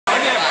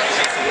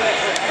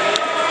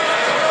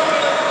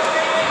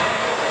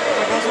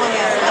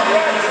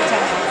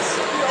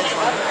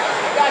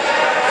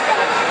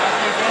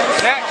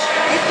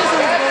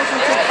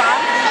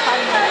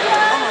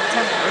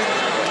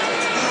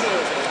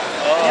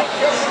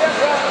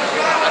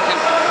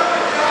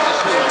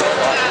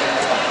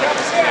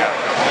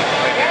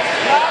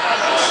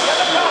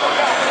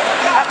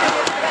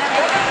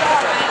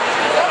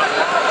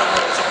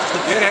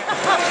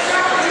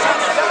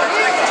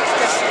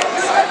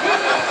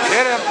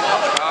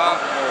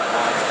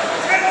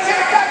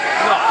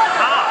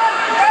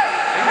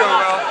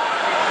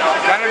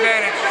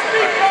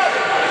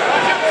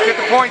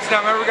points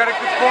now. Remember, we got to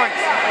get points.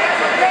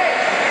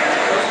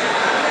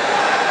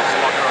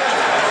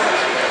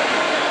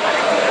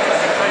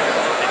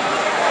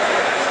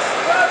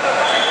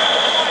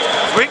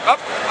 Sweep,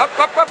 up, up,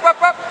 up, up,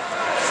 up, up.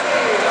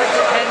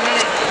 10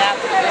 minutes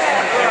after this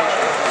one finishes.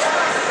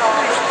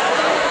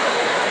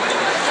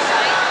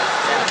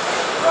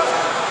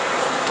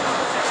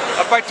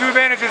 Up by 2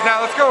 advantages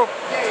now. Let's go.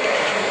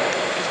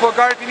 Just pull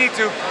guard if you need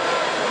to.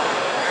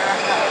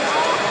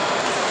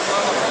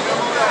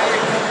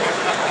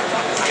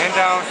 Hand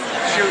down,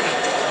 shooting.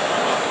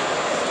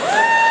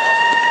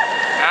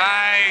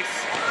 Nice.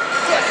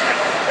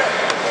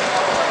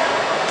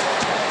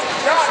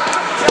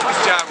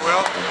 Nice job,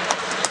 Will.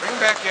 Bring him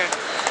back in.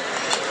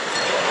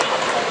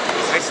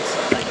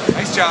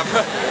 Nice job.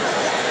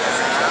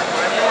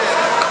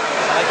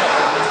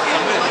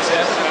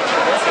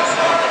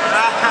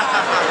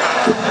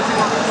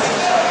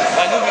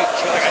 I knew he'd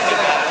kill like I did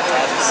that.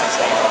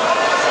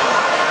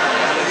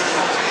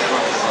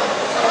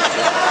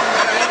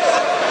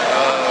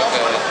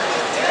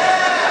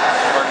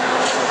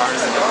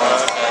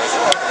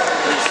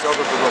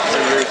 Sober for about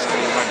 2 years and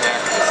then we went back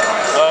to the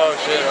side. Oh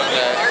shit,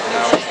 okay.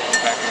 Now we're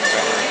back in the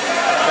better.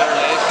 Better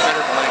days,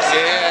 better blanks.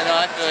 Yeah,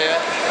 no, I feel you.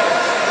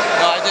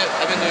 No,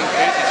 I've been doing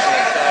crazy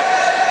shit, so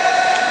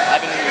I've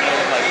been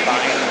like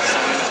buying and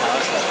selling the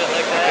house and shit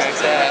like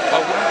that.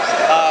 Okay.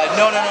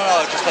 No,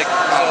 just like,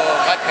 so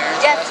my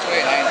parents passed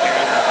away and I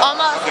inherited them.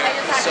 Almost. Okay.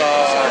 So,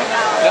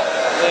 yep,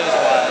 it was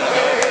a while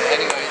ago.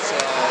 Anyway, so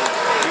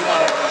we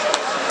wanted to move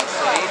closer to the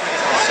city.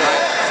 So,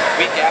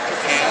 week after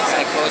Pants,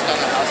 I closed on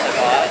the house I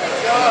bought. And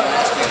then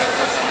last week I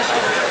closed on the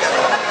house. So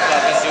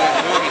I've been doing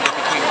moving in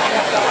between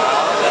Pants and the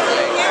house. That's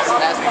like,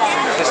 last week,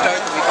 to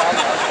start the week off,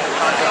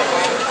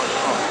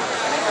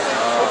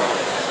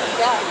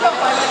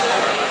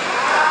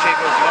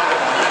 Chico, do you want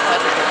to go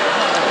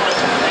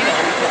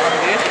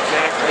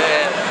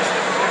yeah.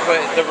 But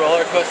the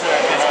roller coaster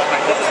I've been on,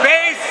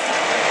 Space!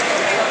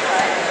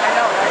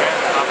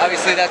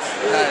 obviously that's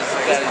not as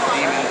bad as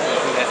demons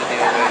who had to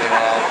deal with it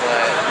all,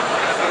 but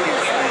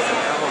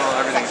Well,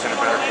 everything's in a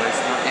better place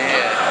now.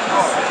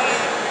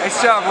 yeah.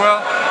 Nice job, Will.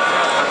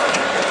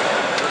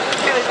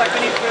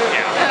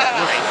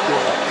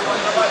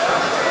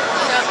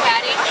 So,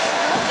 Patty,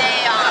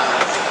 they,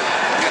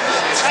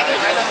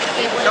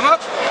 Come up.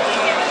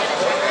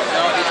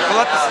 Pull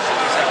up.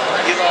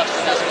 He lost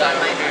the this time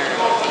right here.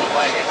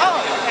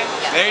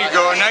 There you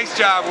go. Nice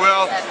job,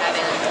 Will.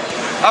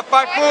 Up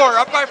by 4.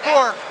 Up by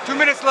 4. 2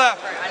 minutes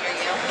left.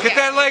 Get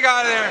that leg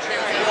out of there.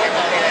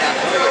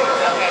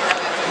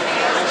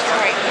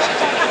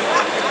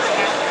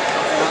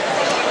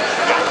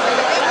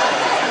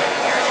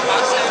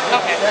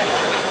 Okay.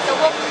 So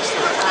we'll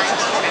pursue it,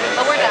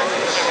 but we're done.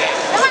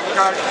 Come on.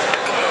 Guard.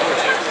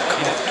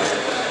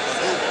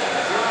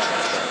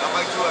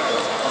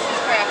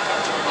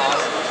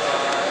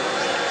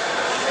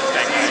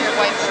 This is your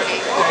wife, Rudy.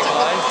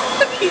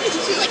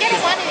 She's like, I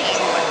don't want any.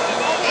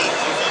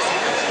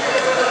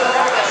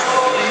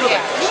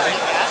 Yeah.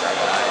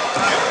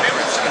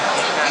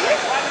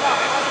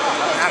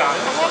 Not on.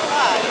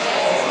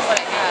 But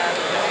I have.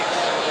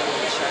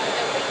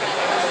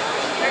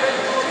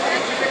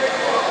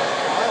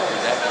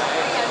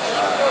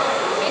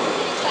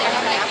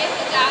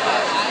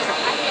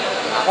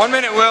 1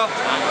 minute, Will.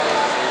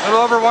 A little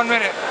over 1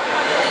 minute.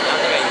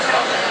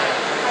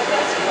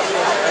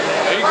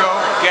 There you go.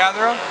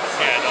 Gather them.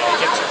 Yeah, no, he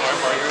gets arm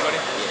bar, everybody.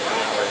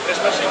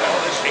 Especially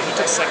when he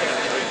took second in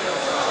the 3.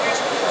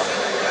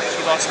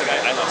 He lost the guy,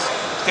 I lost.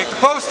 Take the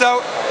post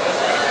out.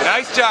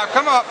 Nice job.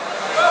 Come up.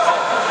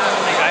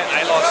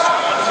 I lost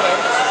 2-1.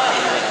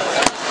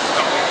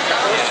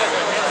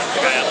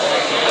 The guy I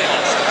lost.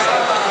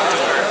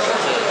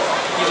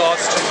 He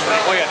lost 2.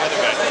 Oh yeah, the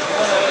other guy.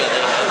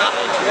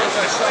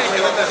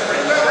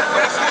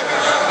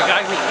 The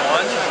guy who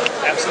won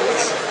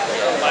Absolutes,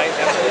 my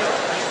Absolute,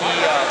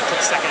 he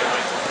took second in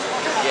mine.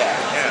 Yeah.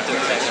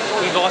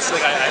 He lost to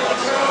the guy I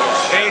lost.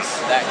 Space.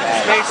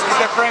 Space. Get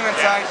that frame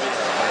inside.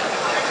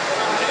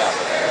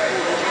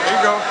 There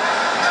you go.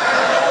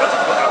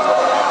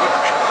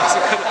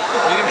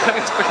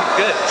 It's pretty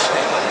good.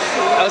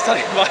 I was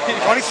telling you why.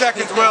 20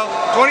 seconds, Will.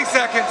 20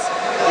 seconds.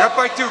 You're up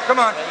by 2. Come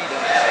on.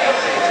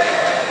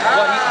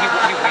 Well,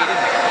 he waited.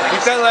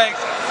 Keep that leg.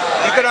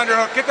 Get that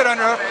underhook. Get that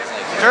underhook.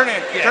 Turn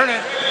in. Yeah. Turn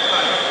in.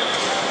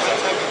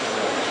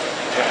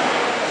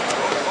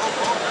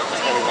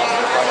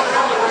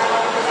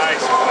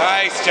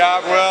 Nice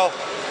job, Will.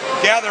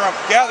 Gather them.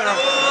 Gather them.